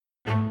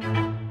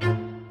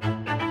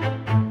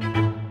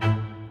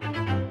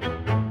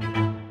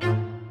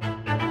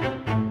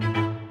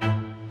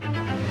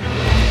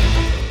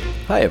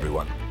Hi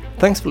everyone,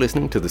 thanks for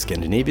listening to the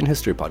Scandinavian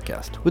History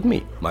Podcast with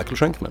me, Michael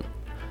Schenkman.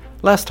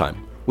 Last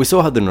time, we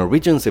saw how the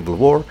Norwegian Civil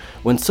War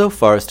went so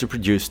far as to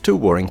produce two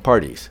warring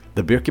parties,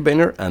 the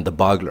Birkebeiner and the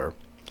Bagler.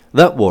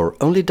 That war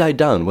only died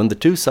down when the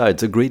two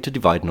sides agreed to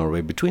divide Norway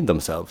between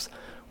themselves,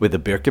 with the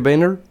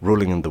Birkebeiner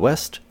ruling in the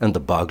west and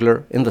the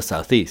Bagler in the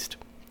southeast.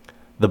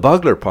 The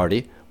Bagler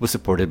party was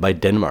supported by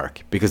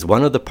Denmark because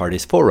one of the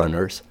party's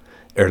forerunners,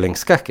 Erling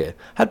Skakke,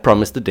 had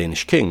promised the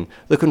Danish king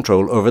the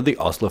control over the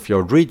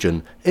Oslofjord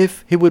region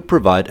if he would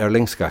provide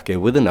Erling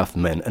Skakke with enough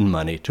men and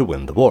money to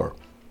win the war.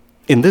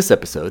 In this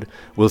episode,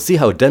 we'll see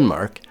how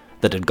Denmark,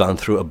 that had gone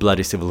through a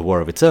bloody civil war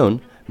of its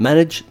own,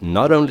 managed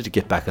not only to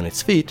get back on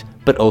its feet,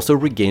 but also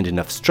regained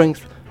enough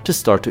strength to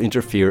start to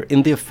interfere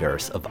in the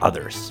affairs of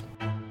others.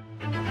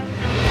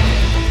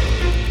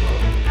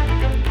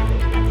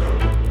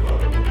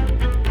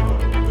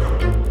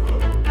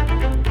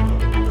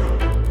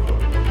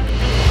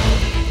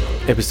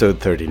 Episode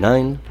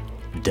 39,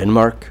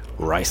 Denmark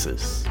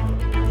Rises.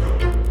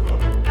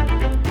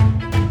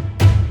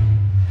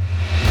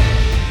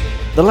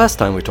 The last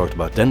time we talked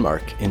about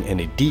Denmark in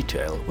any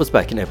detail was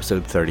back in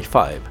episode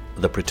 35,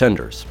 The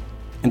Pretenders.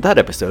 In that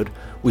episode,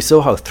 we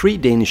saw how 3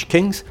 Danish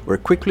kings were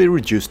quickly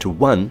reduced to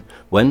one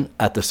when,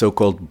 at the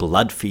so-called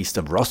Blood Feast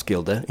of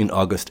Roskilde in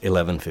August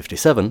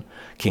 1157,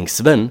 King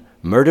Sven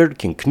murdered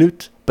King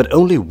Knut but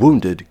only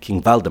wounded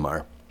King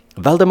Valdemar.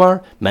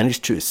 Valdemar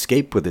managed to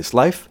escape with his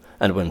life,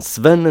 and when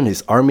Sven and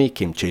his army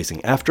came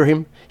chasing after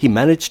him, he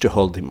managed to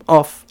hold him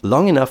off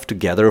long enough to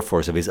gather a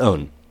force of his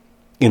own.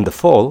 In the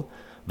fall,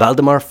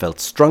 Valdemar felt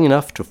strong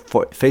enough to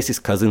face his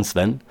cousin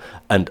Sven,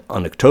 and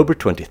on October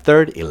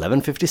 23,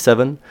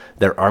 1157,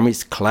 their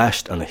armies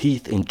clashed on a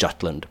heath in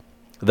Jutland.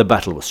 The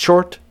battle was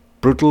short,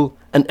 brutal,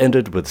 and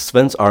ended with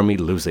Sven's army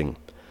losing.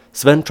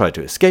 Sven tried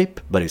to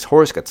escape, but his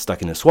horse got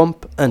stuck in a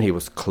swamp, and he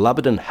was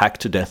clubbed and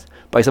hacked to death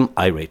by some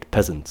irate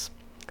peasants.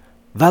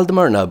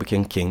 Valdemar now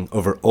became king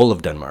over all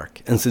of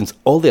Denmark, and since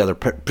all the other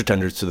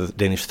pretenders to the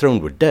Danish throne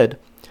were dead,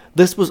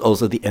 this was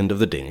also the end of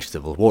the Danish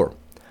Civil War.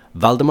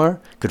 Valdemar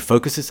could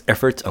focus his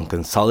efforts on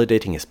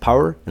consolidating his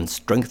power and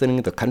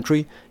strengthening the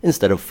country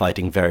instead of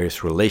fighting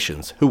various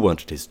relations who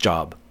wanted his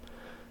job.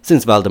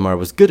 Since Valdemar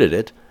was good at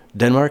it,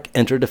 Denmark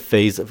entered a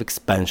phase of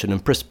expansion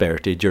and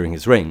prosperity during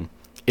his reign.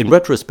 In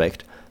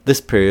retrospect, this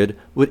period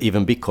would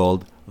even be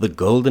called the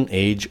Golden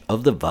Age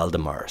of the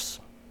Valdemars.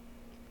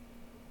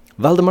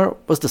 Valdemar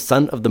was the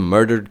son of the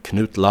murdered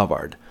Knut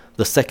Lavard,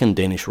 the second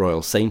Danish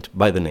royal saint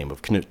by the name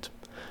of Knut.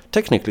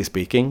 Technically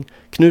speaking,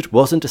 Knut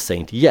wasn't a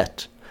saint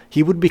yet.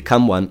 He would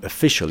become one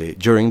officially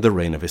during the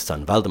reign of his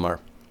son Valdemar.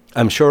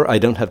 I'm sure I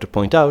don't have to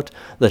point out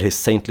that his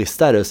saintly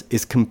status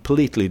is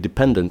completely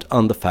dependent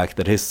on the fact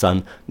that his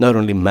son not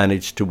only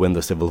managed to win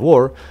the civil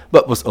war,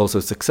 but was also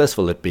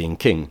successful at being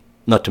king,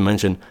 not to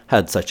mention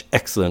had such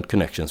excellent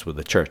connections with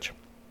the church.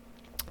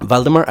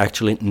 Valdemar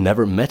actually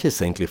never met his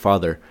saintly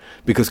father,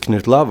 because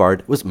Knut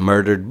Lavard was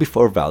murdered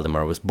before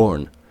Valdemar was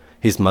born.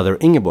 His mother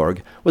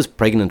Ingeborg was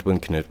pregnant when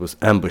Knut was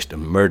ambushed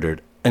and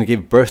murdered, and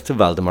gave birth to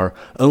Valdemar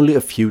only a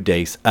few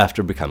days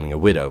after becoming a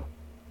widow.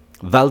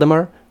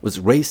 Valdemar was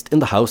raised in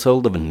the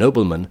household of a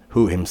nobleman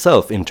who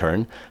himself, in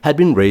turn, had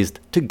been raised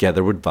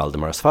together with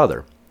Valdemar's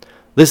father.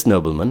 This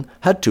nobleman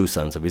had 2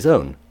 sons of his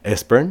own,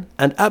 Esbern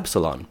and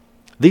Absalon.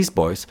 These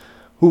boys,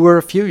 who were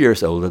a few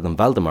years older than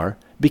Valdemar,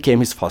 became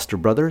his foster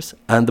brothers,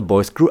 and the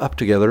boys grew up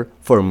together,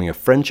 forming a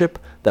friendship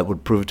that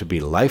would prove to be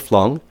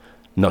lifelong,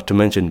 not to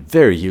mention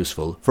very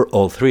useful for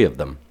all 3 of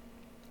them.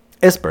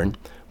 Esbern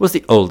was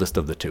the oldest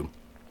of the 2,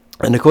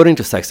 and according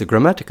to Saxo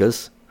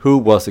Grammaticus, who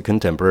was a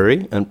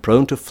contemporary and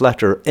prone to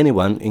flatter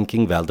anyone in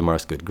King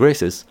Valdemar's good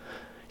graces,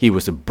 he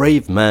was a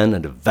brave man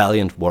and a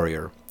valiant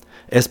warrior.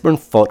 Esbern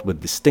fought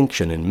with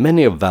distinction in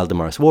many of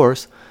Valdemar's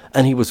wars,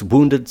 and he was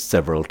wounded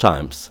several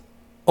times,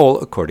 all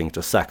according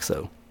to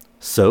Saxo.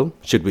 So,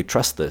 should we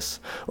trust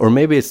this? Or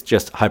maybe it's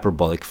just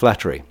hyperbolic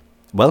flattery?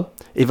 Well,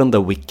 even though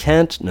we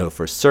can't know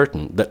for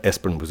certain that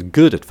Esbern was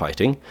good at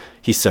fighting,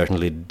 he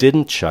certainly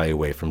didn't shy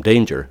away from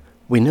danger.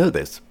 We know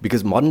this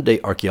because modern-day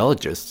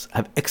archaeologists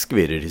have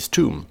excavated his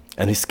tomb,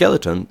 and his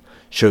skeleton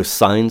shows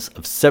signs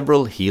of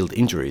several healed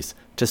injuries,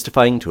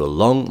 testifying to a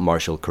long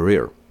martial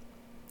career.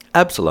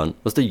 Absalon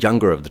was the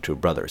younger of the 2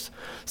 brothers,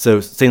 so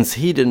since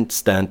he didn't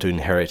stand to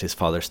inherit his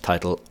father's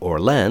title or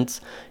lands,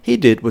 he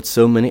did what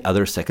so many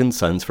other second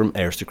sons from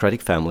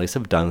aristocratic families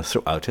have done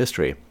throughout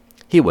history.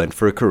 He went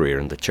for a career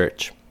in the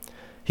church.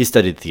 He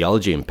studied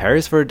theology in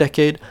Paris for a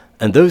decade,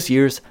 and those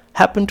years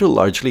happened to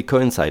largely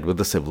coincide with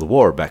the civil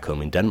war back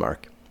home in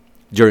Denmark.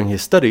 During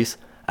his studies,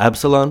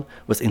 Absalon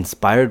was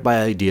inspired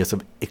by ideas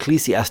of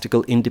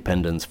ecclesiastical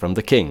independence from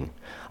the king,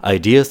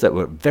 ideas that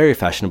were very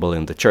fashionable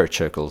in the church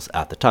circles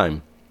at the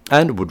time,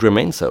 and would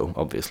remain so,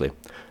 obviously.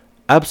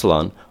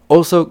 Absalon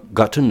also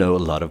got to know a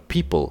lot of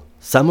people,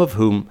 some of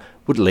whom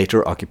would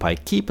later occupy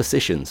key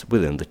positions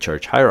within the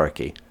church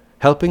hierarchy,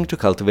 helping to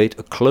cultivate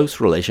a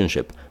close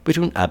relationship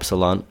between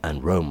Absalon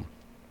and Rome.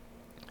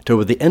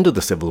 Toward the end of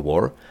the civil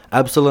war,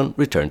 Absalon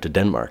returned to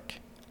Denmark.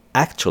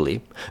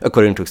 Actually,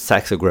 according to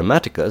Saxo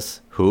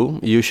Grammaticus, who,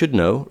 you should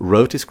know,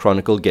 wrote his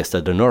chronicle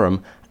Gesta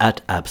Danorum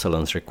at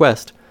Absalon's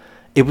request,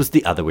 it was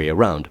the other way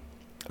around.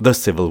 The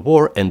civil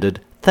war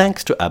ended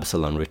thanks to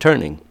Absalon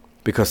returning,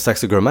 because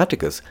Saxo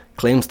Grammaticus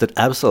claims that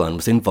Absalon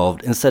was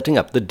involved in setting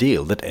up the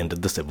deal that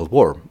ended the civil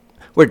war,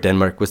 where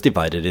Denmark was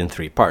divided in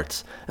 3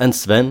 parts, and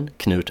Sven,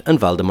 Knut and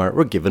Valdemar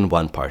were given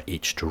 1 part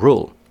each to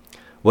rule.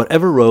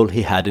 Whatever role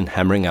he had in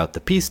hammering out the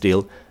peace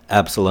deal,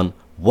 Absalon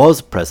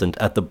was present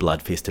at the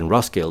blood feast in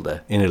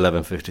Roskilde in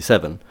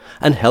 1157,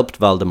 and helped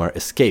Valdemar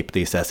escape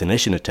the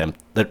assassination attempt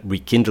that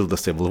rekindled the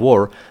civil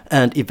war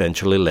and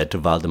eventually led to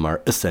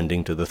Valdemar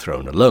ascending to the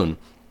throne alone,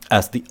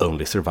 as the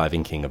only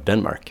surviving king of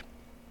Denmark.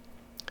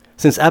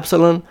 Since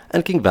Absalon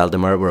and King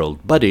Valdemar were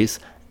old buddies,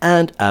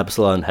 and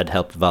Absalon had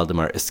helped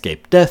Valdemar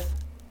escape death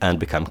and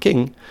become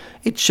king,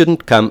 it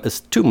shouldn't come as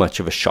too much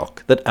of a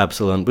shock that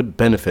Absalon would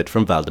benefit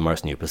from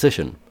Valdemar's new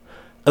position.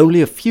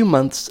 Only a few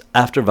months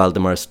after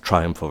Valdemar's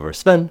triumph over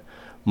Sven,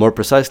 more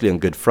precisely on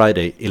Good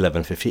Friday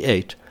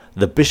 1158,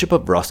 the Bishop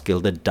of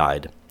Roskilde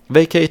died,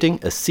 vacating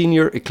a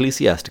senior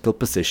ecclesiastical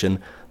position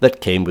that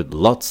came with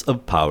lots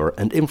of power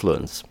and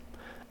influence.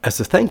 As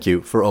a thank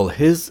you for all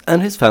his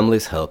and his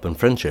family's help and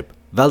friendship,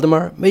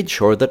 Valdemar made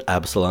sure that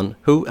Absalon,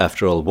 who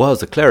after all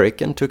was a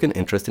cleric and took an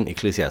interest in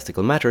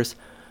ecclesiastical matters,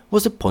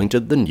 was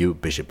appointed the new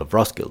Bishop of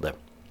Roskilde.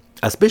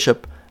 As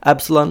bishop,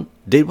 Absalon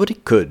did what he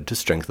could to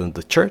strengthen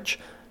the church,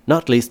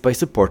 not least by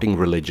supporting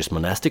religious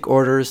monastic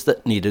orders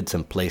that needed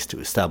some place to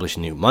establish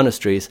new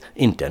monasteries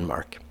in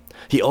Denmark.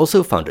 He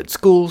also founded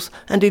schools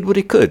and did what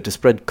he could to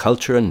spread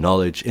culture and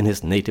knowledge in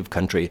his native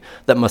country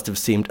that must have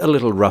seemed a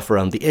little rough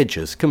around the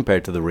edges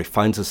compared to the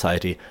refined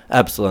society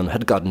Absalon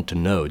had gotten to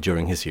know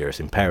during his years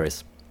in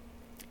Paris.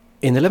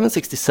 In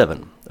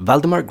 1167,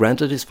 Valdemar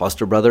granted his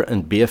foster brother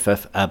and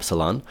BFF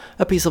Absalon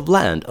a piece of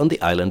land on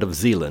the island of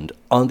Zealand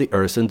on the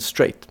Øresund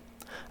Strait.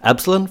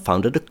 Absalon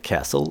founded a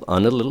castle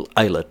on a little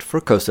islet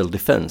for coastal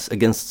defense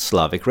against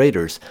Slavic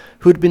raiders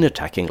who had been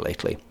attacking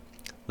lately.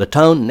 The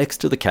town next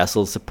to the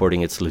castle,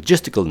 supporting its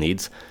logistical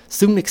needs,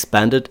 soon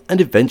expanded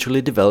and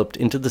eventually developed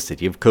into the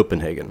city of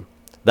Copenhagen.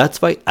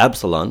 That's why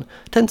Absalon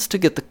tends to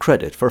get the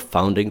credit for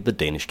founding the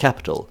Danish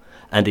capital,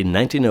 and in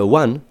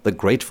 1901 the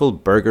grateful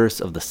burghers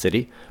of the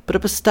city put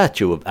up a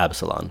statue of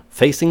Absalon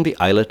facing the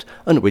islet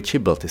on which he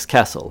built his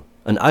castle,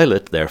 an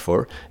islet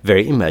therefore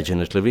very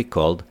imaginatively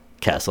called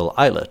Castle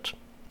Islet.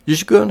 You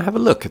should go and have a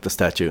look at the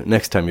statue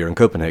next time you're in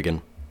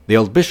Copenhagen. The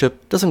old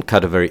bishop doesn't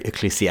cut a very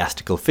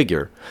ecclesiastical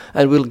figure,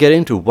 and we'll get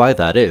into why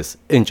that is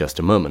in just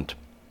a moment.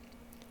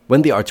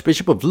 When the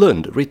Archbishop of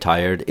Lund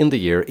retired in the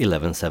year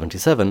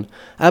 1177,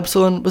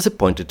 Absalon was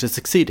appointed to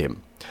succeed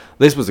him.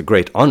 This was a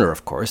great honor,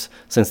 of course,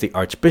 since the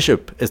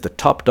Archbishop is the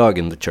top dog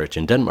in the church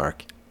in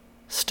Denmark.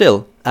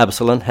 Still,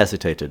 Absalon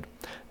hesitated.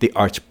 The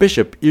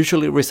Archbishop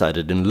usually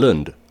resided in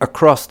Lund,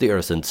 across the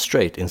Øresund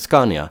Strait in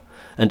Scania,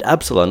 and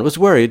Absalon was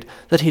worried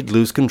that he'd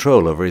lose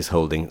control over his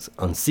holdings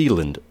on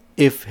Zealand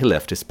if he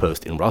left his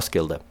post in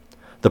Roskilde.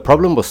 The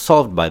problem was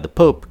solved by the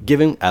Pope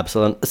giving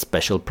Absalon a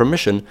special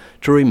permission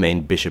to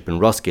remain bishop in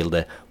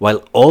Roskilde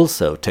while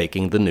also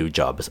taking the new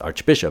job as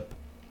archbishop.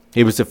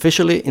 He was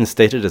officially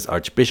instated as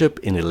archbishop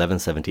in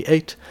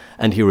 1178,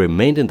 and he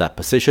remained in that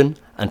position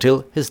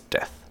until his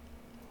death.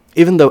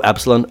 Even though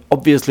Absalon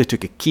obviously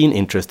took a keen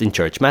interest in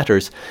church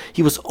matters,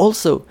 he was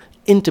also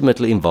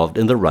intimately involved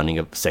in the running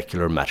of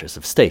secular matters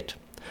of state.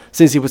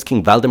 Since he was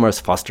King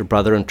Valdemar's foster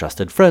brother and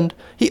trusted friend,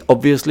 he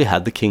obviously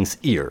had the king's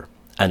ear,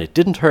 and it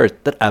didn't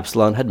hurt that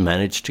Absalon had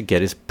managed to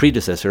get his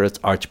predecessor as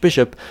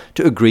archbishop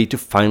to agree to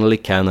finally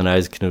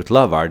canonize Knut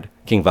Lavard,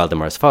 King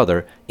Valdemar's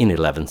father, in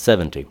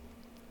 1170.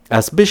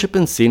 As bishop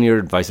and senior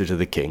advisor to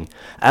the king,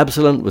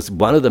 Absalon was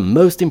one of the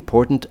most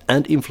important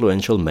and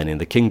influential men in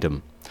the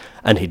kingdom,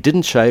 and he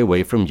didn't shy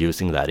away from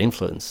using that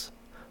influence.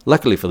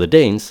 Luckily for the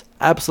Danes,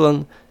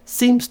 Absalon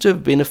seems to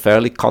have been a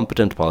fairly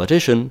competent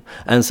politician,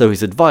 and so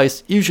his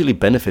advice usually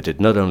benefited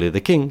not only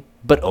the king,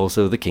 but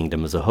also the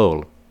kingdom as a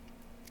whole.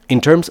 In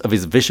terms of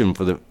his vision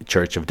for the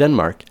Church of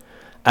Denmark,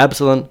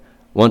 Absalon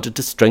wanted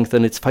to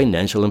strengthen its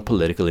financial and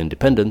political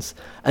independence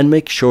and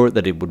make sure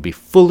that it would be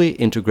fully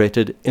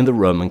integrated in the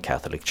Roman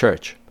Catholic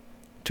Church.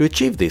 To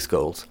achieve these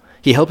goals,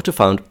 he helped to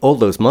found all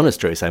those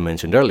monasteries I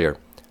mentioned earlier,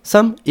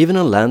 some even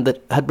on land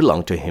that had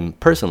belonged to him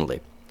personally.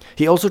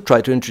 He also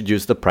tried to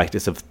introduce the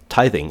practice of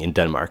tithing in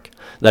Denmark,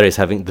 that is,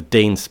 having the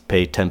Danes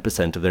pay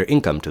 10% of their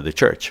income to the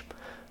church.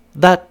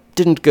 That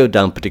didn't go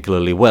down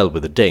particularly well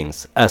with the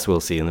Danes, as we'll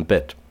see in a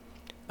bit.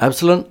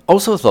 Absalon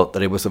also thought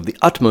that it was of the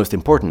utmost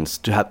importance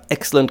to have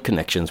excellent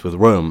connections with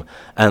Rome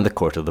and the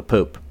court of the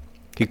Pope.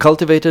 He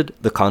cultivated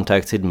the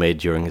contacts he'd made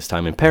during his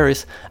time in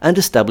Paris and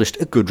established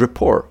a good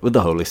rapport with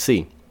the Holy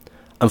See.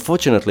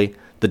 Unfortunately,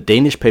 the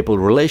Danish papal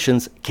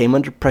relations came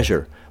under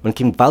pressure when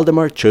King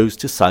Valdemar chose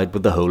to side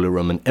with the Holy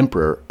Roman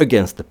Emperor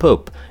against the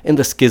Pope in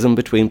the schism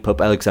between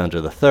Pope Alexander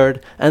III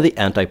and the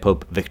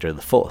anti-Pope Victor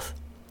IV.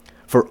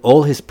 For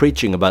all his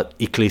preaching about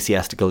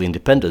ecclesiastical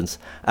independence,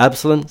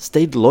 Absalon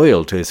stayed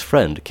loyal to his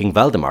friend King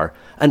Valdemar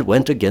and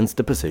went against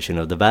the position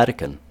of the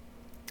Vatican.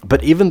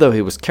 But even though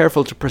he was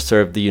careful to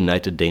preserve the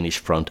united Danish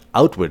front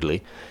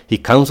outwardly, he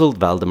counseled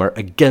Valdemar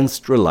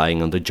against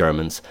relying on the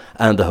Germans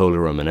and the Holy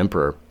Roman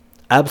Emperor.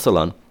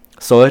 Absalon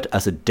saw it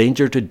as a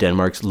danger to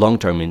Denmark's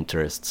long-term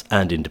interests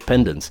and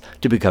independence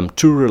to become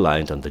too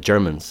reliant on the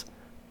Germans.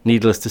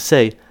 Needless to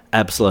say,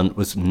 Absalon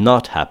was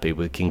not happy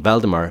with King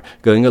Valdemar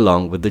going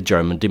along with the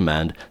German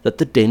demand that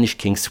the Danish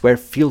king swear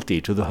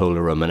fealty to the Holy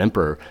Roman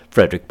Emperor,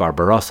 Frederick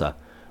Barbarossa,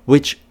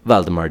 which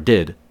Valdemar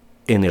did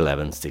in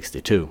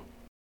 1162.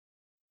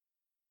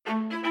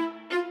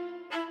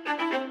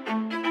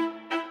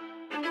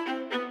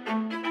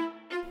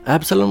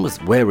 Absalon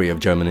was wary of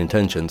German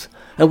intentions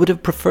and would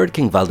have preferred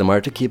King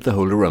Valdemar to keep the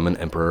Holy Roman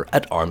Emperor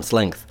at arm's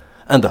length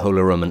and the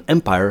Holy Roman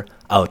Empire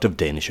out of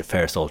Danish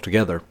affairs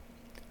altogether.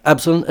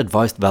 Absalon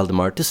advised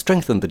Valdemar to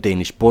strengthen the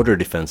Danish border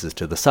defences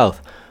to the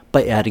south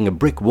by adding a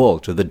brick wall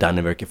to the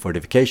Dannevirke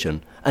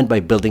fortification and by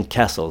building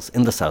castles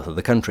in the south of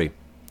the country.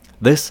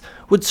 This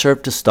would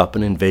serve to stop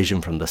an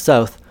invasion from the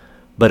south,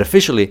 but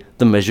officially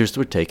the measures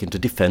were taken to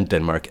defend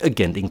Denmark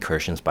against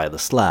incursions by the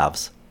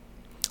Slavs.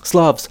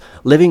 Slavs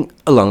living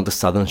along the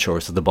southern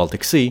shores of the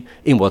Baltic Sea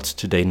in what's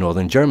today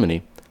northern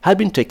Germany had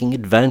been taking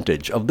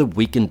advantage of the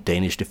weakened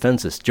Danish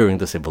defences during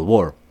the Civil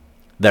War.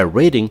 Their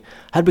raiding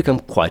had become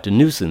quite a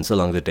nuisance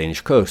along the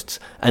Danish coasts,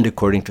 and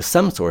according to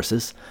some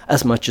sources,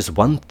 as much as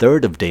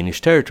 1/3 of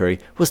Danish territory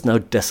was now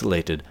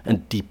desolated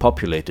and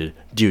depopulated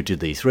due to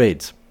these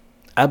raids.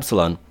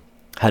 Absalon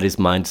had his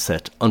mind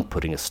set on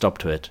putting a stop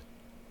to it.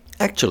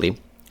 Actually,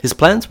 his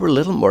plans were a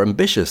little more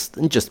ambitious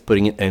than just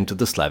putting an end to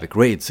the Slavic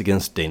raids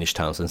against Danish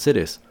towns and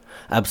cities.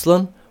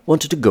 Absalon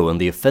wanted to go on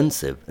the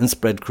offensive and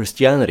spread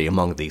Christianity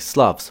among these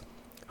Slavs,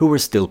 who were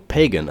still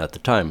pagan at the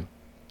time.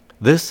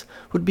 This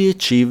would be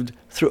achieved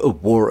through a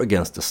war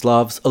against the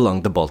Slavs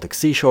along the Baltic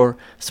seashore,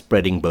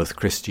 spreading both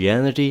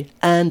Christianity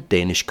and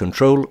Danish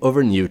control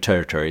over new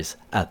territories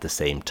at the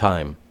same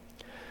time.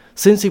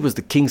 Since he was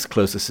the king's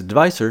closest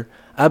advisor,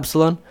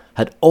 Absalon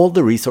had all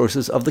the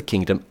resources of the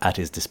kingdom at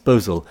his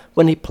disposal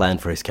when he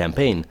planned for his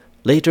campaign,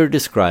 later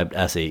described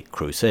as a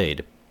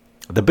crusade.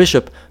 The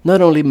bishop not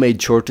only made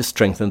sure to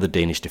strengthen the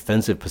Danish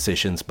defensive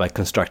positions by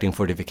constructing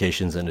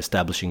fortifications and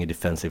establishing a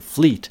defensive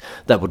fleet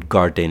that would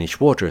guard Danish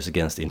waters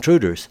against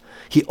intruders,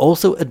 he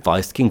also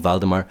advised King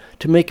Valdemar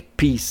to make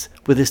peace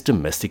with his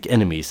domestic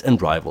enemies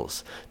and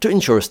rivals to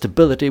ensure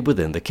stability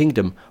within the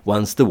kingdom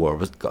once the war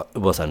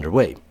was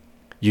underway.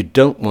 You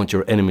don't want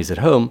your enemies at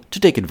home to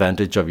take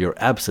advantage of your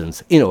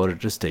absence in order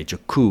to stage a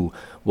coup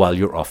while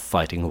you're off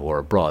fighting a war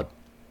abroad.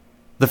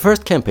 The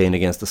first campaign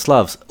against the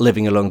Slavs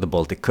living along the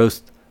Baltic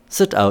coast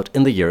set out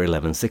in the year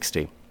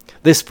 1160.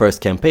 This first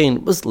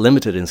campaign was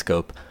limited in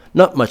scope,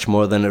 not much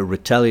more than a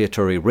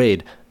retaliatory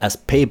raid as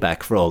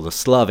payback for all the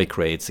Slavic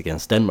raids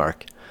against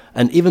Denmark.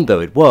 And even though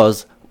it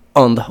was,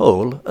 on the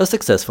whole, a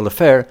successful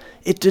affair,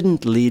 it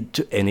didn't lead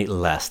to any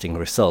lasting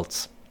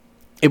results.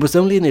 It was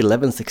only in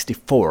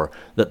 1164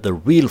 that the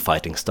real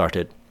fighting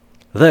started.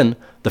 Then,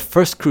 the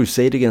first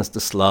crusade against the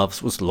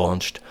Slavs was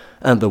launched,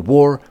 and the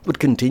war would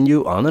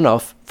continue on and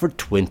off for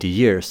 20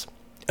 years.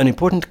 An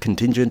important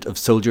contingent of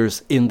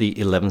soldiers in the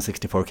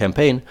 1164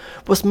 campaign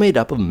was made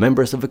up of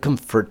members of a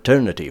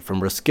confraternity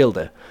from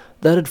Roskilde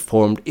that had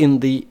formed in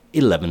the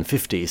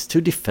 1150s to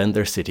defend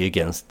their city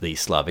against the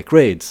Slavic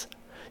raids.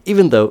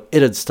 Even though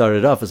it had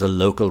started off as a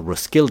local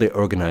Roskilde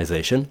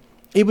organization,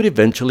 it would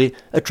eventually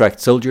attract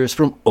soldiers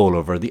from all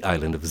over the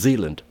island of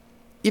Zealand.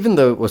 Even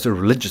though it was a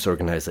religious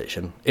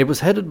organization, it was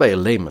headed by a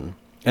layman,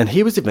 and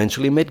he was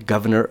eventually made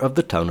governor of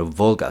the town of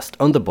Wolgast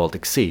on the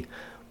Baltic Sea,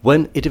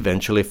 when it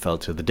eventually fell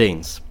to the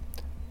Danes.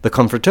 The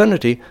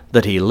confraternity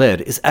that he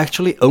led is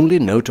actually only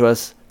known to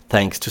us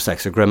thanks to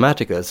Saxo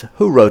Grammaticus,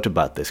 who wrote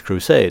about this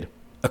crusade.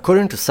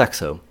 According to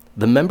Saxo,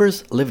 the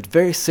members lived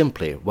very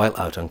simply while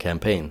out on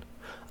campaign.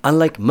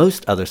 Unlike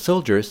most other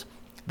soldiers,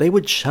 they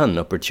would shun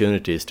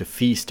opportunities to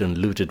feast on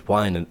looted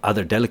wine and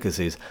other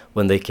delicacies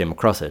when they came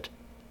across it.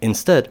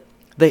 Instead,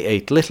 they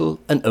ate little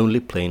and only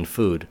plain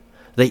food.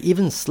 They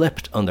even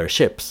slept on their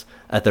ships,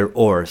 at their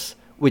oars,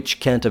 which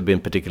can't have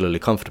been particularly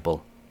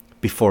comfortable.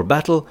 Before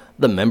battle,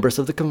 the members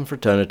of the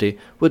confraternity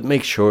would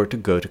make sure to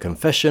go to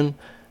confession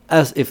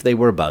as if they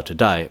were about to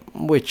die,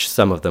 which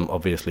some of them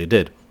obviously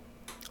did.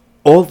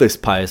 All this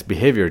pious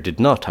behavior did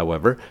not,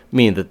 however,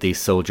 mean that these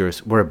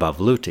soldiers were above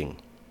looting.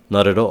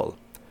 Not at all.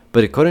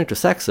 But according to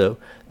Saxo,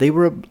 they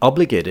were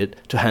obligated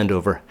to hand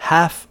over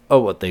half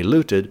of what they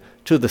looted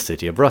to the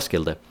city of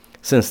Roskilde,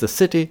 since the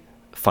city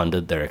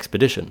funded their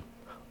expedition.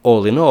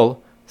 All in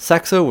all,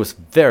 Saxo was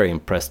very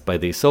impressed by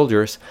these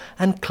soldiers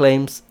and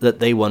claims that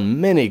they won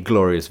many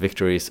glorious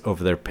victories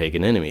over their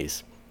pagan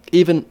enemies,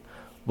 even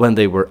when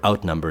they were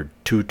outnumbered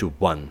 2-1.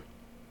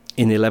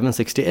 In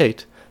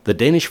 1168, the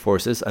Danish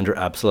forces under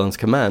Absalon's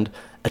command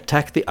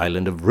attacked the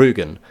island of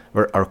Rügen,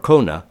 where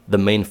Arkona, the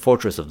main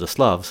fortress of the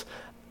Slavs,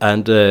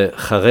 and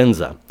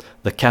Charenza,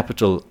 the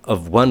capital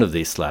of one of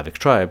these Slavic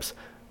tribes,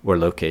 were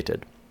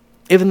located.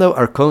 Even though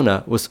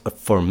Arkona was a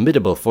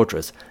formidable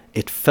fortress,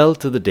 it fell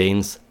to the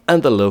Danes,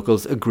 and the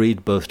locals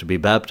agreed both to be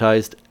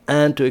baptized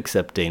and to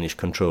accept Danish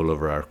control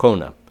over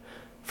Arkona.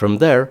 From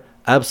there,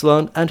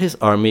 Absalon and his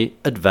army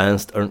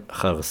advanced on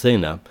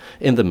Charsena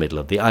in the middle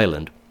of the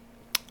island.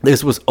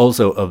 This was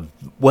also a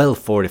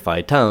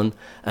well-fortified town,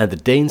 and the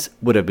Danes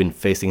would have been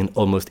facing an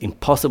almost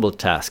impossible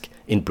task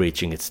in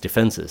breaching its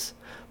defenses.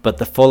 But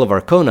the fall of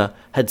Arkona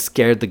had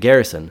scared the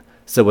garrison,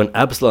 so when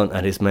Absalon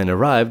and his men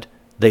arrived,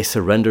 they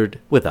surrendered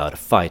without a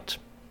fight.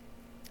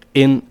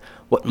 In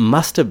what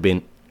must have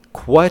been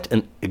quite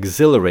an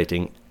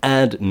exhilarating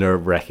and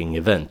nerve-wracking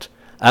event,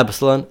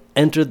 Absalon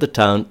entered the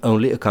town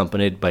only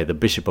accompanied by the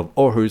Bishop of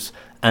Aarhus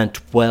and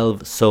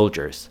 12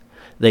 soldiers.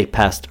 They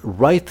passed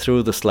right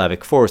through the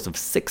Slavic force of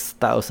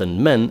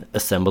 6,000 men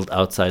assembled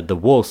outside the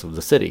walls of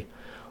the city,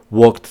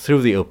 walked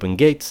through the open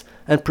gates,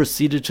 and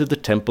proceeded to the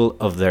temple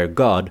of their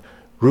god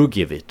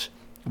Rugievit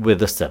with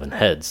the 7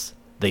 heads.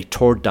 They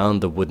tore down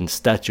the wooden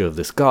statue of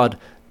this god,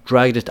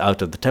 dragged it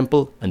out of the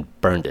temple, and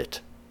burned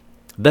it.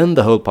 Then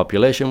the whole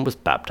population was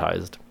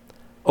baptized.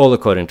 All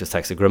according to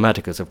Saxo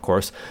Grammaticus, of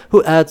course,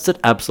 who adds that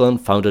Absalon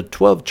founded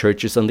 12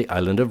 churches on the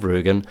island of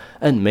Rügen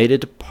and made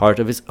it part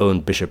of his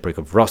own bishopric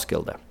of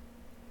Roskilde.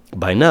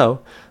 By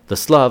now, the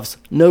Slavs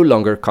no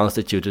longer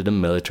constituted a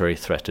military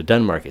threat to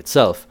Denmark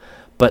itself,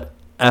 but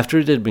after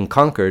it had been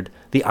conquered,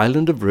 the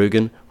island of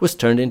Rügen was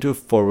turned into a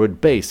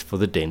forward base for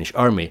the Danish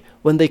army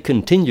when they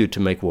continued to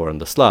make war on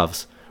the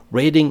Slavs,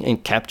 raiding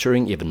and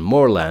capturing even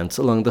more lands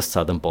along the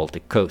southern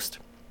Baltic coast.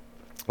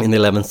 In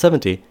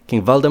 1170,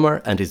 King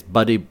Valdemar and his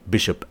buddy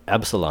Bishop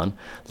Absalon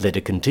led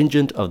a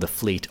contingent of the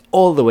fleet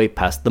all the way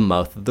past the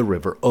mouth of the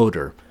river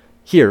Oder.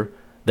 Here,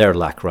 their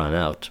luck ran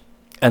out,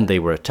 and they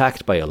were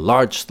attacked by a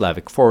large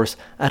Slavic force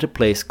at a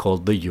place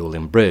called the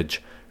Yulin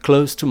Bridge,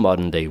 close to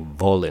modern-day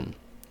Volyn.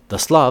 The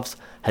Slavs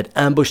had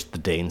ambushed the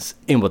Danes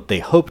in what they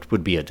hoped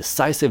would be a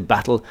decisive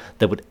battle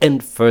that would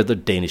end further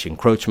Danish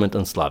encroachment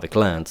on Slavic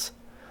lands.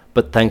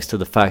 But thanks to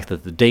the fact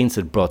that the Danes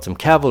had brought some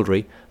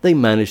cavalry, they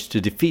managed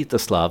to defeat the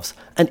Slavs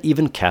and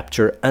even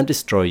capture and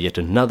destroy yet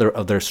another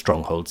of their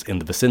strongholds in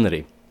the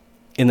vicinity.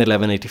 In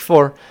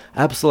 1184,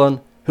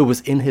 Absalon, who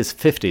was in his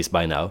 50s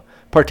by now,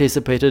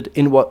 participated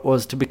in what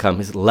was to become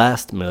his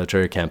last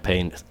military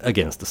campaign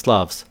against the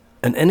Slavs.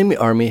 An enemy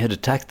army had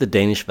attacked the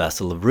Danish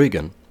vassal of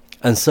Rügen,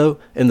 and so,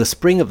 in the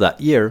spring of that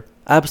year,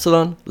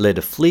 Absalon led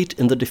a fleet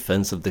in the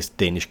defense of this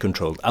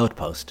Danish-controlled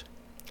outpost.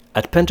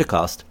 At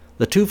Pentecost,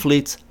 the two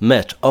fleets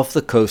met off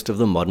the coast of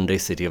the modern-day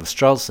city of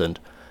Stralsund,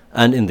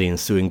 and in the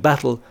ensuing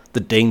battle, the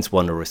Danes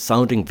won a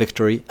resounding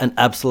victory and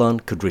Absalon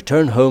could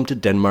return home to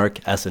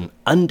Denmark as an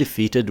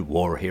undefeated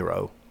war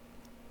hero.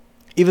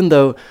 Even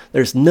though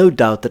there is no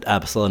doubt that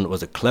Absalon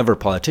was a clever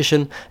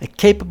politician, a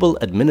capable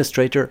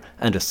administrator,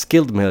 and a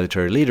skilled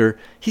military leader,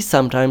 he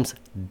sometimes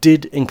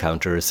did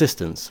encounter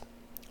resistance.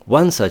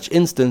 One such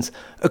instance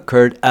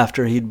occurred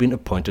after he had been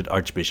appointed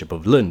Archbishop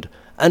of Lund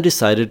and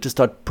decided to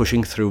start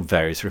pushing through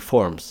various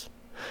reforms.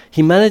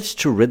 He managed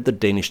to rid the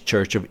Danish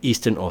Church of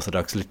Eastern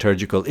Orthodox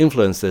liturgical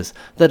influences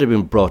that had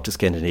been brought to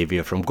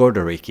Scandinavia from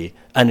Gordariki,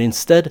 and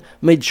instead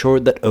made sure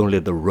that only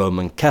the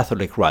Roman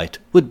Catholic rite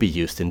would be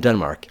used in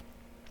Denmark.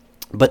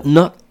 But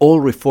not all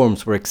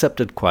reforms were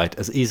accepted quite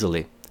as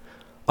easily.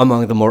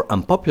 Among the more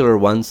unpopular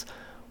ones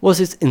was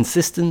his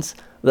insistence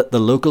that the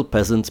local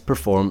peasants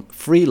perform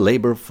free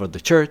labor for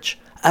the church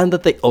and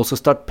that they also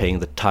start paying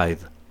the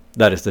tithe,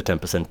 that is the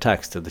 10%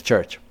 tax to the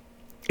church.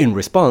 In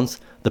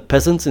response, the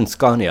peasants in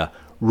Scania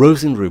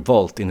rose in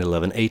revolt in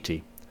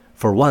 1180.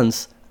 For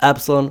once,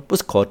 Absalon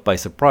was caught by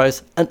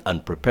surprise and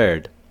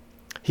unprepared.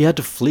 He had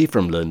to flee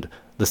from Lund,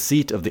 the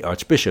seat of the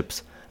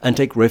archbishops, and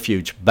take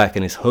refuge back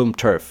in his home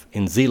turf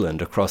in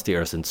Zealand across the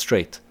Øresund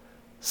Strait.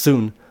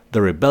 Soon,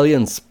 the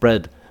rebellion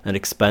spread and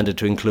expanded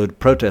to include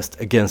protest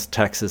against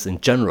taxes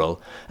in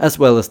general, as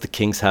well as the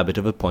king's habit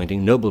of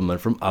appointing noblemen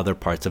from other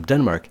parts of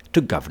Denmark to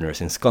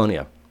governors in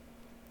Scania.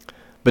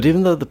 But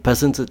even though the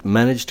peasants had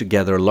managed to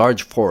gather a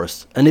large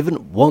force and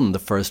even won the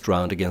first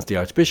round against the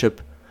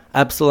archbishop,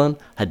 Absalon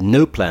had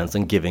no plans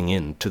on giving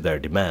in to their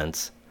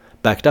demands.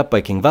 Backed up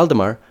by King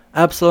Valdemar,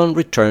 Absalon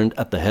returned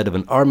at the head of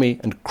an army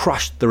and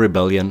crushed the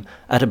rebellion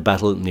at a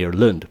battle near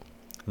Lund.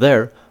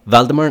 There,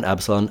 Valdemar and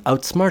Absalon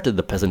outsmarted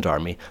the peasant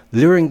army,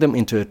 luring them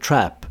into a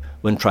trap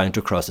when trying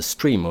to cross a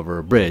stream over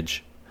a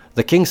bridge.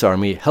 The king's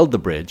army held the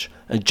bridge,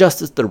 and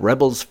just as the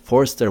rebels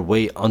forced their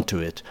way onto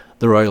it,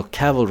 the royal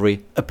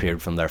cavalry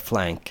appeared from their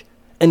flank.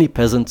 Any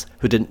peasants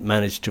who didn't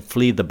manage to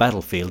flee the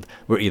battlefield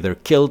were either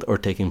killed or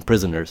taken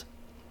prisoners.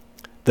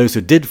 Those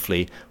who did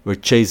flee were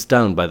chased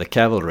down by the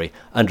cavalry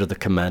under the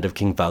command of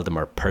King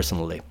Valdemar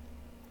personally.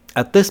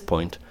 At this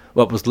point,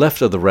 what was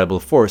left of the rebel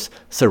force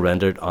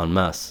surrendered en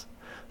masse.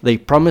 They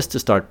promised to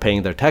start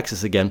paying their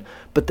taxes again,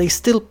 but they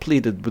still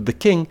pleaded with the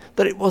king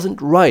that it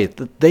wasn't right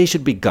that they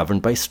should be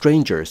governed by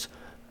strangers,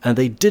 and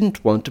they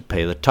didn't want to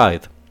pay the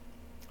tithe.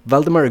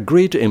 Valdemar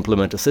agreed to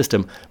implement a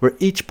system where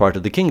each part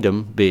of the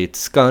kingdom, be it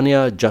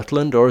Scania,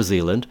 Jutland or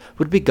Zealand,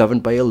 would be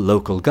governed by a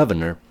local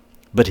governor,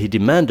 but he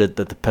demanded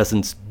that the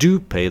peasants do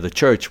pay the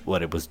church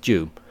what it was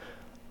due.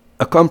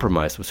 A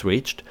compromise was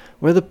reached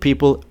where the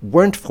people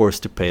weren't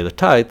forced to pay the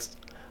tithes,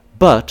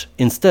 but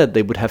instead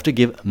they would have to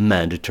give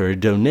mandatory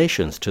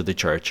donations to the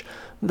church,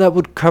 that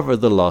would cover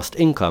the lost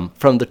income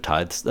from the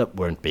tithes that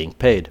weren't being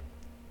paid.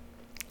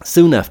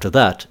 Soon after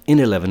that, in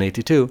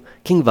 1182,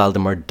 King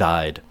Valdemar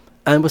died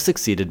and was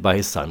succeeded by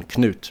his son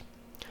Knut.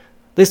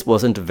 This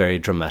wasn't a very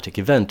dramatic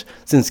event,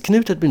 since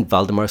Knut had been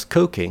Valdemar's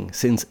co-king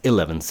since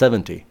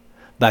 1170.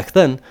 Back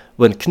then,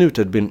 when Knut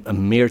had been a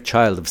mere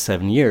child of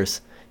 7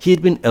 years, he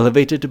had been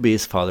elevated to be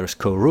his father's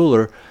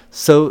co-ruler,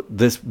 so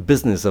this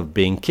business of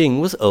being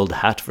king was old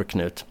hat for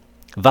Knut.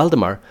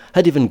 Valdemar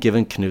had even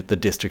given Knut the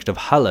district of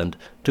Halland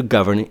to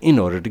govern in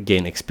order to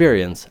gain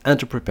experience and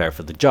to prepare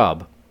for the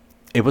job.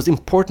 It was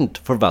important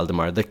for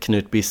Valdemar that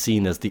Knut be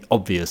seen as the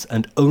obvious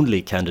and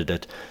only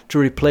candidate to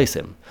replace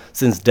him,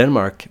 since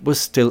Denmark was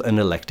still an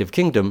elective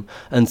kingdom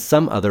and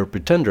some other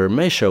pretender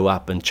may show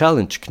up and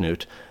challenge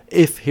Knut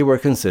if he were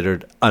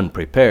considered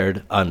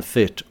unprepared,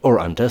 unfit, or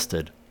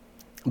untested.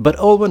 But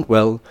all went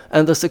well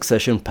and the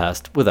succession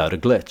passed without a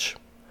glitch.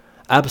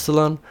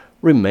 Absalon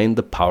remained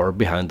the power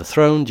behind the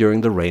throne during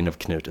the reign of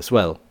Knut as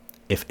well.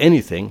 If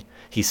anything,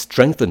 he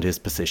strengthened his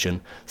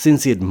position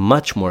since he had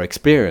much more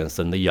experience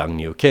than the young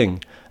new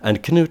king,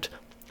 and Knut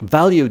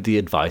valued the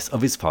advice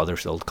of his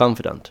father's old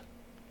confidant.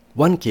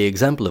 One key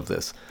example of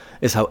this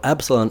is how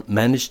Absalon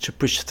managed to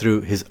push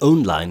through his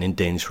own line in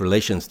Danish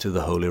relations to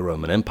the Holy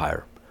Roman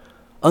Empire.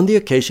 On the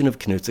occasion of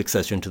Knut's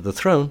accession to the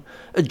throne,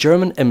 a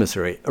German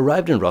emissary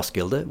arrived in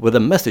Roskilde with a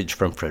message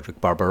from Frederick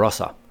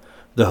Barbarossa.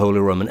 The Holy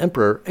Roman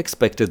Emperor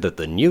expected that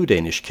the new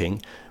Danish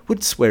king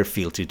would swear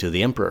fealty to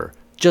the emperor,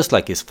 just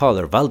like his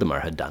father Valdemar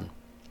had done.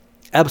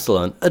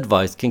 Absalon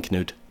advised King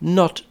Knut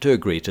not to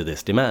agree to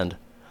this demand.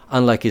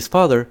 Unlike his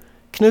father,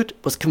 Knut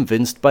was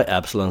convinced by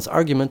Absalon's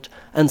argument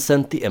and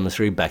sent the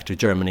emissary back to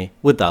Germany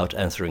without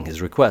answering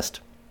his request.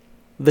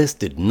 This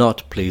did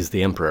not please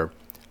the emperor,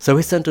 so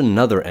he sent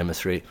another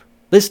emissary,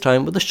 this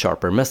time with a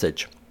sharper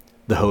message.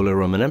 The Holy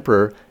Roman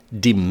Emperor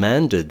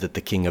demanded that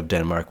the King of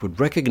Denmark would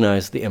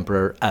recognize the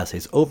emperor as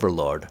his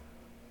overlord,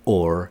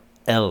 or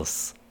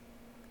else.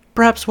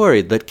 Perhaps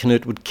worried that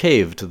Knut would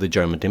cave to the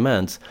German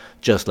demands,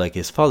 just like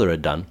his father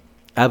had done,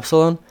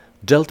 Absalon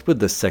dealt with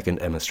the second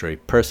emissary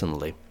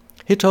personally.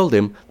 He told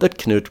him that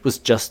Knut was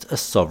just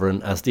as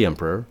sovereign as the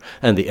emperor,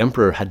 and the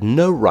emperor had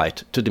no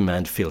right to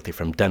demand fealty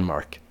from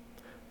Denmark.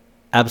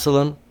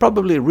 Absalon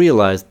probably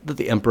realized that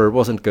the emperor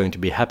wasn't going to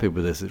be happy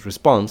with his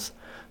response,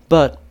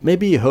 but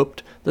maybe he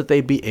hoped that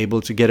they'd be able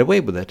to get away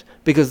with it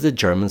because the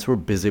Germans were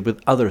busy with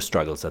other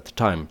struggles at the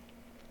time.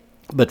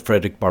 But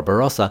Frederick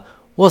Barbarossa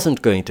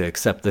wasn't going to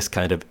accept this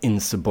kind of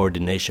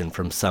insubordination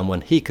from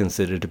someone he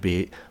considered to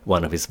be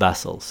one of his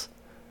vassals.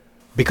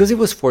 Because he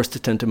was forced to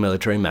tend to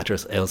military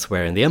matters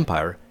elsewhere in the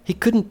empire, he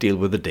couldn't deal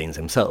with the Danes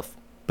himself,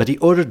 but he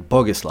ordered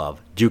Bogislav,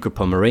 Duke of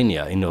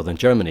Pomerania in northern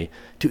Germany,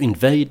 to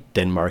invade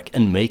Denmark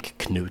and make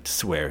Knut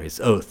swear his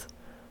oath.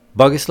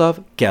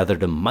 Bogislav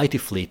gathered a mighty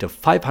fleet of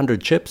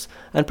 500 ships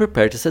and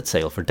prepared to set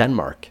sail for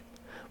Denmark.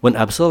 When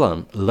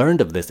Absalon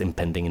learned of this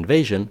impending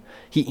invasion,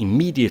 he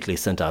immediately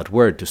sent out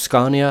word to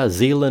Scania,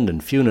 Zealand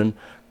and Funen,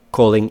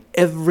 calling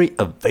every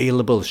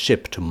available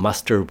ship to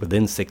muster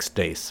within 6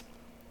 days.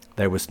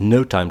 There was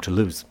no time to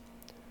lose.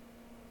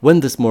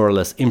 When this more or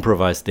less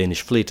improvised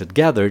Danish fleet had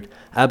gathered,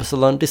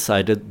 Absalon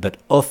decided that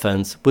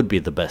offense would be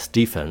the best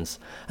defense,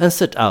 and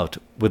set out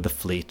with the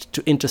fleet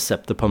to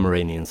intercept the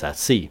Pomeranians at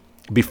sea,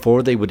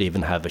 before they would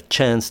even have a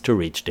chance to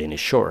reach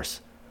Danish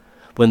shores.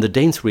 When the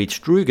Danes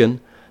reached Rügen,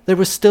 there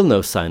was still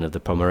no sign of the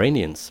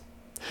Pomeranians.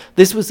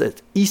 This was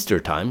at Easter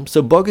time,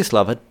 so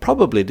Bogislav had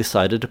probably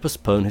decided to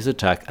postpone his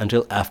attack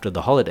until after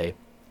the holiday.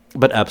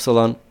 But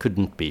Absalon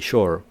couldn't be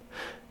sure.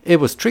 It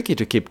was tricky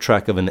to keep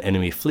track of an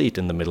enemy fleet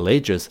in the Middle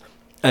Ages,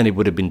 and it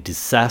would have been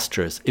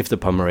disastrous if the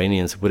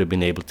Pomeranians would have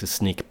been able to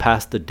sneak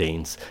past the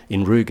Danes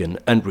in Rügen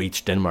and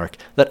reach Denmark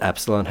that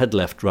Absalon had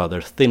left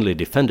rather thinly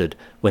defended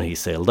when he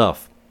sailed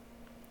off.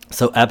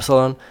 So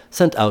Absalon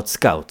sent out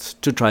scouts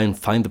to try and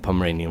find the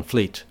Pomeranian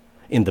fleet.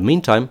 In the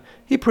meantime,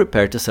 he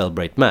prepared to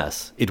celebrate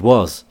Mass. It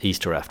was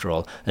Easter after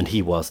all, and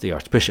he was the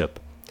Archbishop.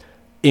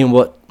 In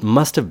what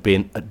must have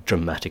been a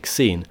dramatic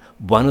scene,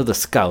 one of the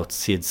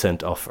scouts he had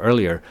sent off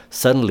earlier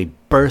suddenly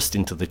burst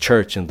into the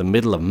church in the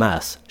middle of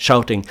Mass,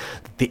 shouting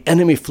that the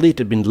enemy fleet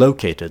had been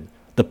located.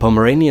 The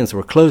Pomeranians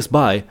were close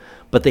by,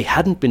 but they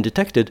hadn't been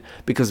detected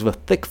because of a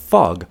thick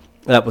fog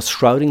that was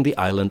shrouding the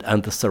island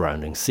and the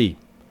surrounding sea.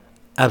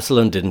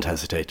 Absalon didn't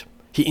hesitate.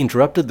 He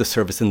interrupted the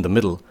service in the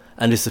middle,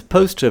 and is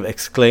supposed to have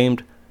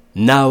exclaimed,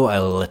 "Now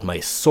I'll let my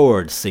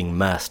sword sing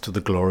Mass to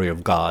the glory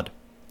of God."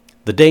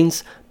 The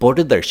Danes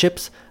boarded their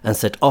ships and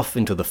set off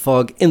into the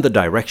fog in the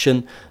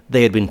direction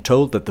they had been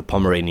told that the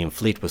Pomeranian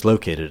fleet was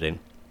located in.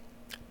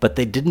 But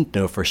they didn't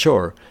know for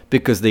sure,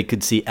 because they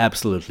could see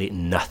absolutely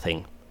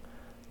nothing.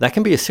 That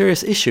can be a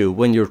serious issue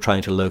when you're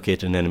trying to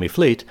locate an enemy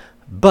fleet,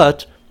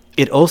 but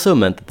it also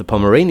meant that the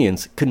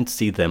Pomeranians couldn't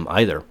see them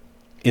either.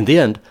 In the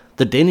end,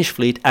 the Danish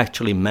fleet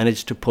actually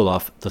managed to pull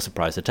off the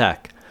surprise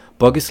attack.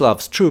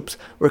 Boguslav's troops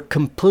were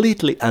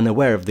completely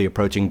unaware of the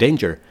approaching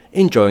danger,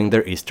 enjoying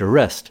their Easter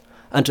rest,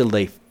 until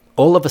they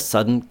all of a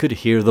sudden could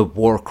hear the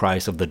war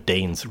cries of the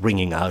Danes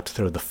ringing out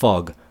through the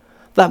fog.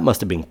 That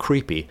must have been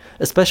creepy,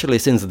 especially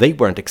since they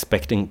weren't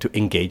expecting to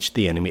engage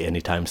the enemy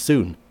anytime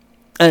soon.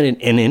 And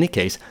in any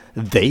case,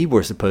 they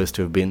were supposed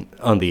to have been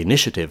on the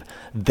initiative.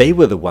 They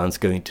were the ones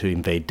going to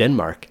invade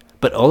Denmark.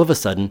 But all of a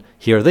sudden,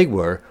 here they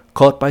were,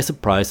 caught by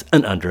surprise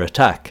and under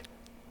attack.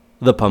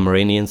 The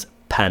Pomeranians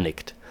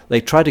panicked.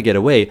 They tried to get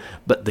away,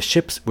 but the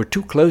ships were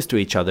too close to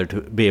each other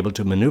to be able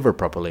to maneuver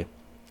properly.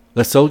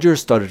 The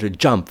soldiers started to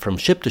jump from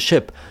ship to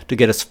ship to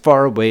get as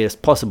far away as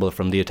possible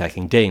from the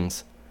attacking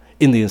Danes.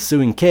 In the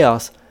ensuing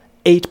chaos,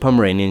 8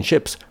 Pomeranian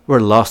ships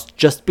were lost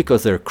just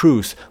because their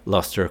crews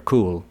lost their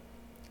cool.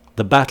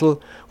 The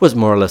battle was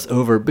more or less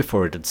over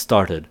before it had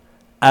started.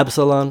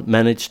 Absalon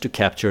managed to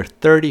capture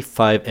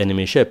 35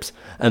 enemy ships,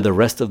 and the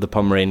rest of the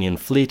Pomeranian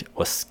fleet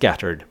was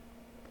scattered.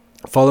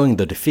 Following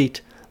the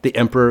defeat, the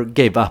emperor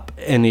gave up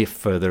any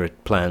further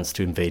plans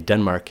to invade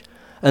Denmark,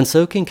 and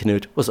so King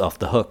Knut was off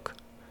the hook.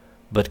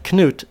 But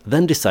Knut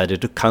then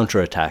decided to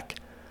counterattack,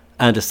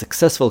 and a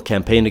successful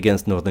campaign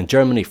against northern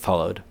Germany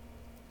followed.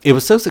 It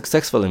was so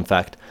successful, in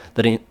fact,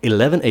 that in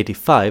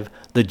 1185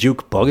 the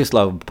Duke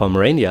Bogislav of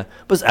Pomerania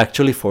was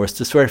actually forced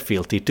to swear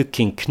fealty to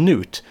King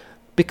Knut,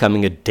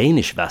 becoming a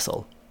Danish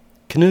vassal.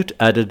 Knut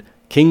added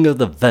King of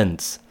the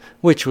Wends,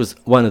 which was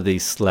one of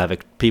these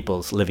Slavic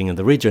peoples living in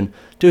the region,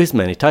 to his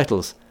many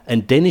titles,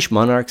 and Danish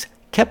monarchs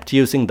kept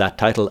using that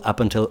title up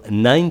until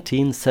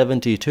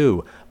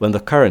 1972, when the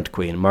current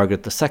queen,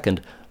 Margaret II,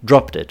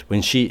 dropped it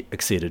when she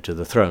acceded to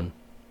the throne.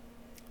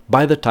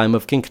 By the time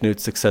of King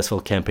Knut's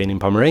successful campaign in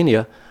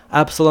Pomerania,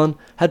 Absalon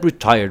had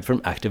retired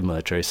from active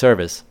military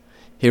service.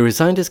 He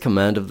resigned his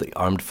command of the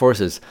armed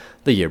forces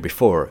the year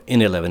before, in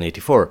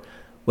 1184,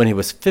 when he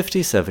was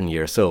 57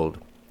 years old.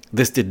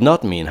 This did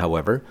not mean,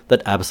 however,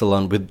 that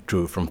Absalon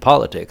withdrew from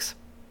politics.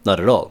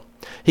 Not at all.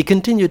 He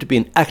continued to be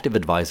an active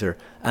advisor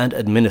and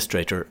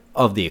administrator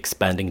of the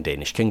expanding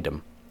Danish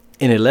kingdom.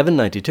 In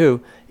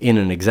 1192, in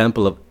an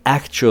example of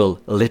actual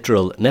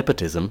literal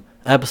nepotism,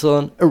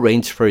 Absalon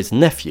arranged for his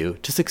nephew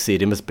to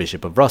succeed him as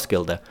Bishop of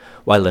Roskilde,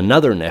 while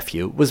another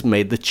nephew was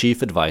made the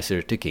chief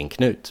advisor to King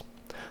Knut.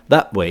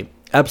 That way,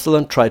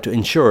 Absalon tried to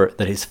ensure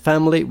that his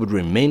family would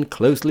remain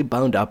closely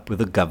bound up with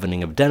the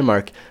governing of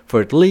Denmark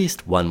for at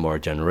least one more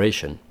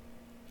generation.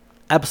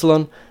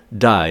 Absalon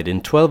died in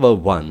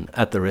 1201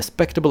 at the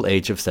respectable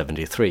age of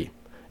 73.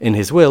 In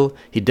his will,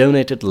 he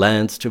donated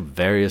lands to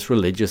various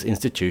religious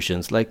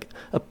institutions like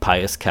a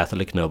pious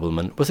Catholic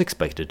nobleman was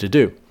expected to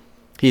do.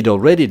 He had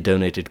already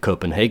donated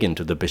Copenhagen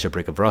to the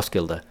bishopric of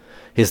Roskilde.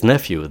 His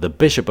nephew, the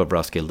Bishop of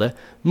Roskilde,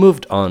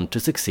 moved on to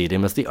succeed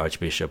him as the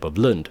Archbishop of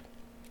Lund.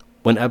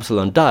 When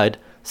Absalon died,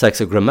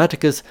 Saxo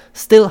Grammaticus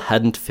still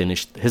hadn't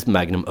finished his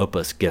magnum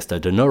opus Gesta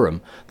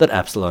Danorum that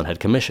Absalon had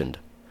commissioned.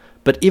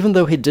 But even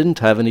though he didn't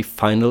have any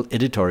final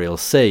editorial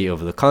say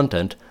over the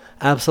content,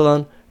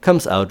 Absalon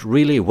comes out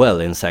really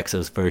well in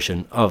Saxo's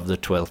version of the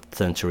 12th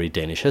century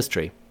Danish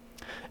history.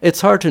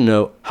 It's hard to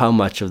know how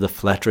much of the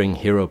flattering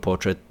hero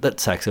portrait that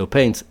Saxo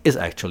paints is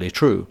actually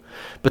true,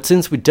 but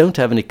since we don't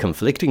have any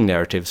conflicting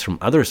narratives from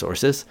other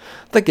sources,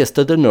 the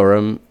Gesta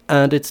Danorum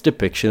and its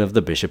depiction of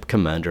the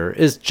bishop-commander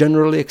is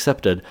generally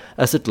accepted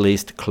as at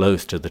least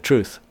close to the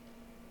truth.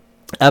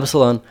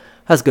 Absalon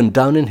has gone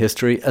down in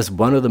history as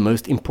one of the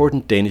most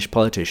important Danish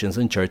politicians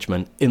and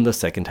churchmen in the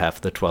second half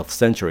of the 12th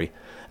century,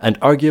 and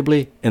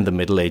arguably in the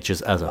Middle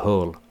Ages as a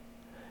whole.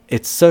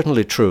 It's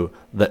certainly true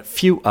that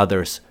few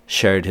others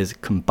shared his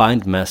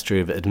combined mastery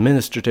of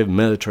administrative,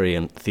 military,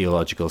 and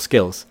theological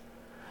skills.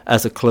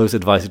 As a close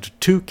advisor to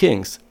 2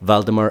 kings,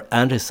 Valdemar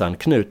and his son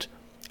Knut,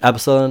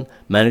 Absalon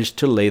managed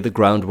to lay the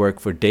groundwork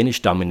for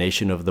Danish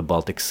domination over the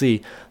Baltic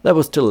Sea that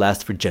was to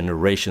last for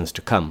generations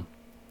to come.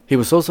 He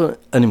was also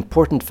an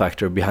important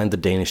factor behind the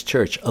Danish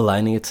church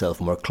aligning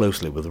itself more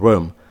closely with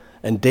Rome,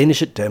 and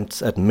Danish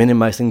attempts at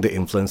minimizing the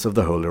influence of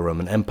the Holy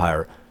Roman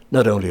Empire,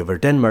 not only over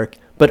Denmark,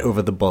 but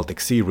over the Baltic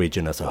Sea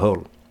region as a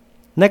whole.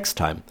 Next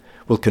time,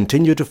 we'll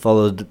continue to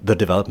follow the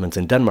developments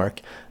in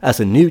Denmark as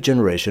a new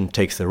generation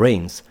takes the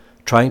reins,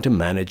 trying to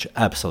manage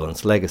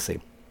Absalon's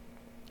legacy.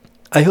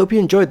 I hope you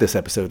enjoyed this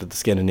episode of the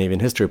Scandinavian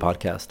History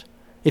Podcast.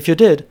 If you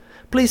did,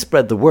 please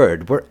spread the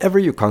word wherever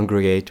you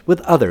congregate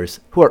with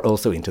others who are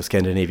also into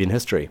Scandinavian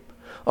history.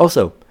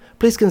 Also,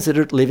 please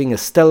consider leaving a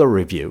stellar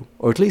review,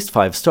 or at least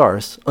 5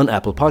 stars, on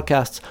Apple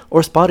Podcasts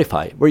or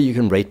Spotify, where you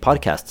can rate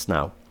podcasts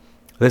now.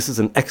 This is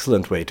an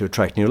excellent way to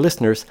attract new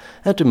listeners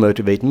and to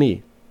motivate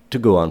me to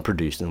go on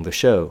producing the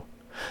show.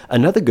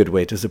 Another good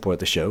way to support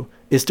the show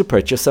is to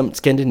purchase some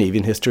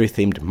Scandinavian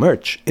history-themed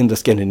merch in the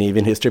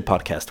Scandinavian History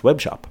Podcast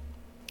webshop.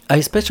 I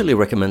especially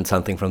recommend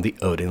something from the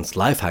Odin's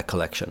Lifehack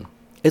collection.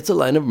 It's a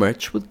line of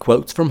merch with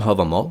quotes from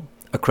Havamal,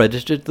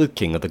 accredited to the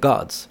King of the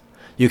Gods.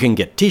 You can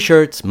get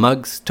t-shirts,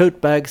 mugs,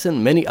 tote bags,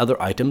 and many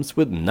other items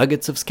with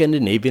nuggets of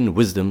Scandinavian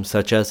wisdom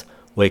such as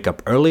wake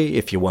up early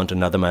if you want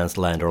another man's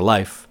land or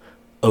life,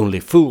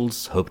 only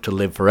fools hope to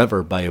live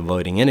forever by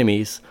avoiding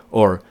enemies,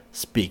 or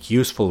speak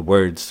useful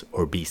words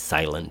or be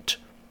silent.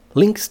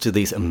 Links to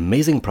these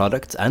amazing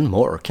products and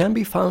more can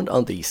be found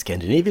on the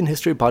Scandinavian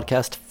History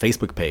Podcast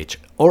Facebook page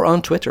or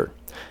on Twitter.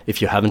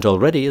 If you haven't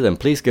already, then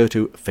please go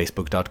to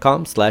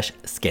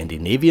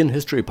facebook.com/Scandinavian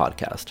History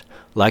Podcast.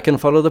 Like and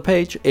follow the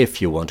page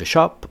if you want to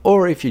shop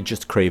or if you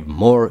just crave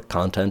more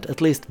content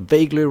at least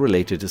vaguely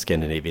related to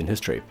Scandinavian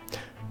history.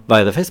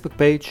 Via the Facebook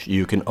page,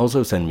 you can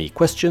also send me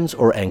questions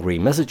or angry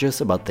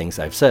messages about things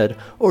I've said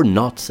or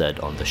not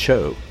said on the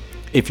show.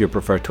 If you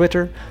prefer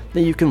Twitter,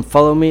 then you can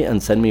follow me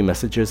and send me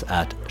messages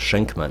at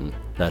Schenkman.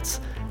 That's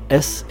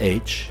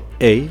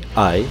SHAINKMAN.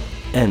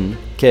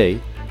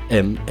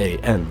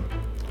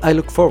 I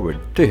look forward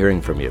to hearing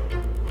from you.